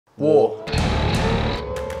War.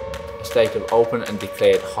 A state of open and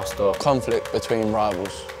declared hostile conflict between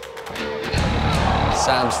rivals.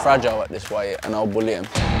 Sam's fragile at this weight and I'll bully him.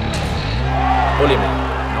 Bully me,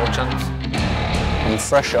 no chance. I'm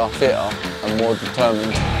fresher, fitter and more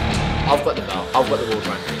determined. I've got the belt, I've got the world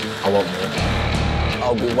ranking, I want more.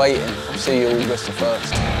 I'll be waiting, I'll see you August the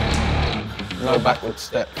 1st. No backward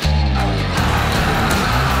step.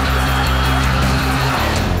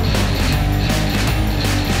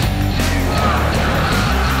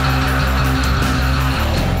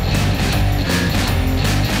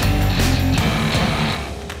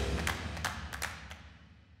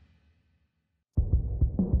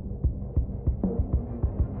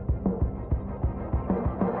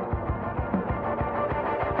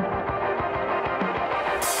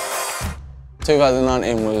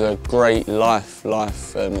 2019 was a great life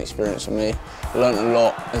experience for me. I learnt a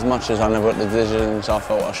lot, as much as I never got the decisions I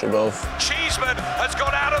felt I should have. Cheeseman has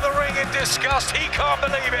got out of the ring in disgust, he can't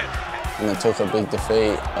believe it. And I took a big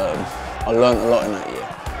defeat. I learnt a lot in that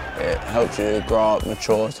year. It helps you grow up,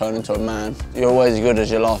 mature, turn into a man. You're always as good as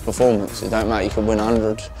your last performance. It don't matter, you could win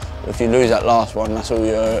 100. If you lose that last one, that's all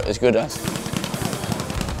you're as good as.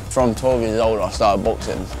 From 12 years old, I started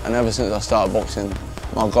boxing, and ever since I started boxing,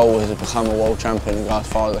 my goal was to become a world champion and go as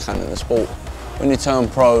far as I can in the sport. When you turn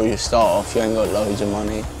pro, you start off, you ain't got loads of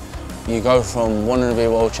money. You go from wanting to be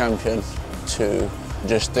a world champion to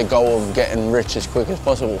just the goal of getting rich as quick as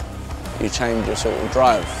possible. You change your sort of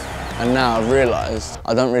drive. And now I've realised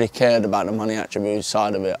I don't really care about the money attribute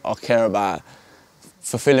side of it. I care about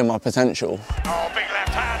fulfilling my potential. Oh, big left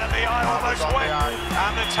hand and the eye almost went.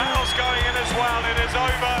 And the tail's going in as well, it is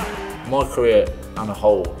over. My career on a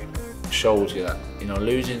whole shows you that,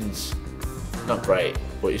 losing's not great,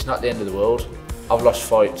 but it's not the end of the world. I've lost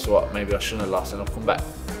fights what maybe I shouldn't have lost and I've come back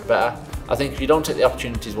better. I think if you don't take the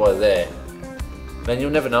opportunities while they're there, then you'll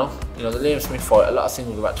never know. The Liam Smith fight, a lot of things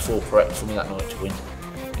were about to fall correct for me that night to win.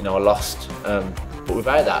 I lost, but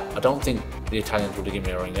without that, I don't think the Italians would have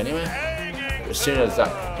given me a ring anyway. As soon as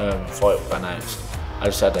that fight was announced, I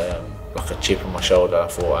just had like a chip on my shoulder. I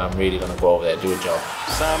thought, I'm really going to go over there and do a job.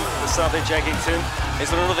 Sam the Savage Eggington, is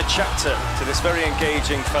there another chapter to this very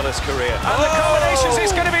engaging fella's career? And the combinations,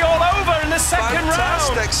 it's going to be all over in the second round.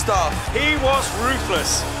 Fantastic stuff. He was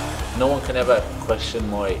ruthless. No one can ever question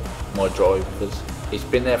my drive because it's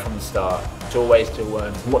been there from the start. It's always to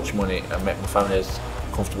earn as much money and make my family as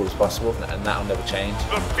comfortable as possible, and that'll never change.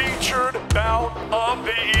 The featured bout of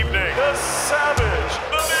the evening, the Savage,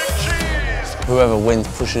 the Big Cheese. Whoever wins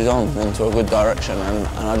pushes on into a good direction, and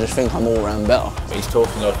I just think I'm all round better. He's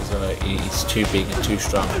talking like he's too big and too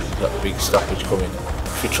strong. He's got a big stoppage coming.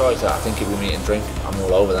 If he tries that, I think it will meet and drink. I'm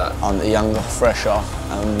all over that. I'm the younger, fresher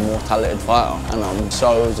and more talented fighter, and I'm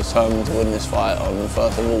so determined to win this fight on the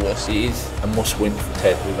 1st of August. It is a must-win for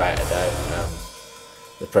Ted, without a doubt.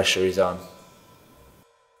 The pressure is on.